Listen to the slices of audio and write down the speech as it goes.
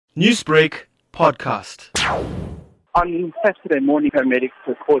Newsbreak Podcast. On Saturday morning, paramedics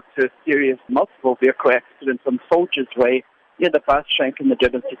reported to a serious multiple vehicle accident on Soldiers Way near the bus shank in the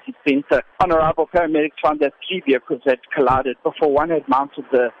Durban city centre. On arrival, paramedics found that 3 vehicles had collided before one had mounted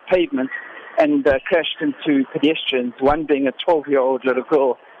the pavement and crashed into pedestrians, one being a 12-year-old little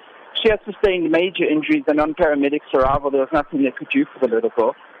girl. She had sustained major injuries, and on paramedics' arrival, there was nothing they could do for the little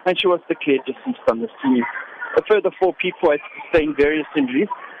girl, and she was declared deceased on the scene. A further 4 people had sustained various injuries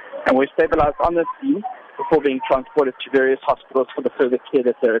and were stabilized on the scene before being transported to various hospitals for the further care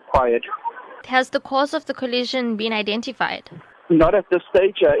that they required. Has the cause of the collision been identified? Not at this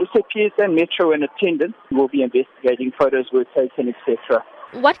stage. SAPS and Metro in attendance will be investigating. Photos were taken, etc.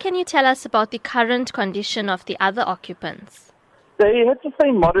 What can you tell us about the current condition of the other occupants? They had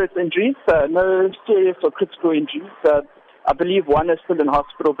sustained moderate injuries, no serious or critical injuries. I believe one is still in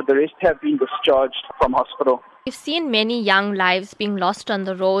hospital, but the rest have been discharged from hospital. We've seen many young lives being lost on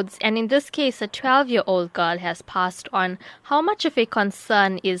the roads, and in this case, a 12-year-old girl has passed on. How much of a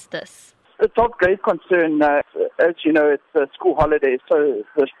concern is this? It's of great concern. As you know, it's a school holiday, so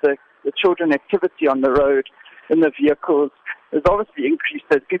the children activity on the road in the vehicles is obviously increased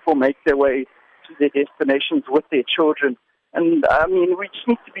as people make their way to their destinations with their children. And, we just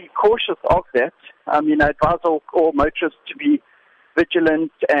need to be cautious of that. I advise all motorists to be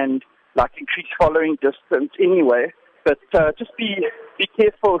vigilant and, increase following distance anyway. But just be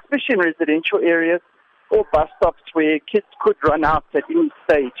careful, especially in residential areas or bus stops where kids could run out at any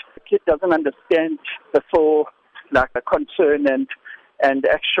stage. The kid doesn't understand the full, concern and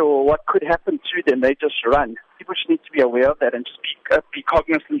actual what could happen to them. They just run. People just need to be aware of that and just be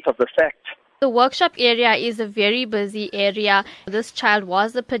cognizant of the fact. The workshop area is a very busy area. This child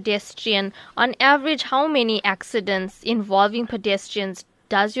was a pedestrian. On average, how many accidents involving pedestrians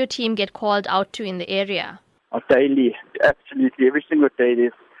does your team get called out to in the area? Daily, absolutely. Every single day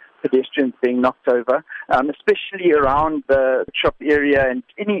there's pedestrians being knocked over, especially around the shop area and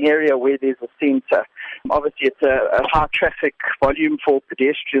any area where there's a centre. Obviously, it's a high traffic volume for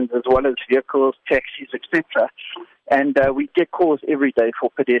pedestrians as well as vehicles, taxis, etc. And we get calls every day for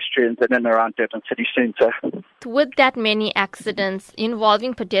pedestrians in and around Durban City Centre. With that many accidents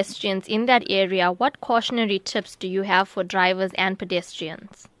involving pedestrians in that area, what cautionary tips do you have for drivers and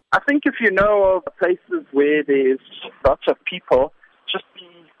pedestrians? I think if you know of places where there's lots of people, just be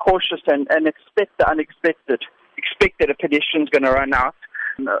cautious and expect the unexpected. Expect that a pedestrian's going to run out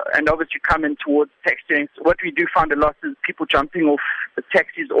and obviously come in towards taxis. What we do find a lot is people jumping off the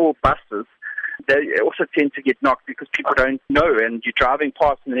taxis or buses. They also tend to get knocked because people don't know, and you're driving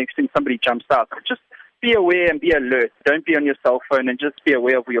past and the next thing somebody jumps out. So just be aware and be alert. Don't be on your cell phone and just be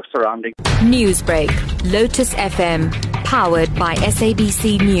aware of your surroundings. Newsbreak, Lotus FM, powered by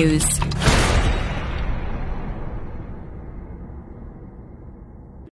SABC News.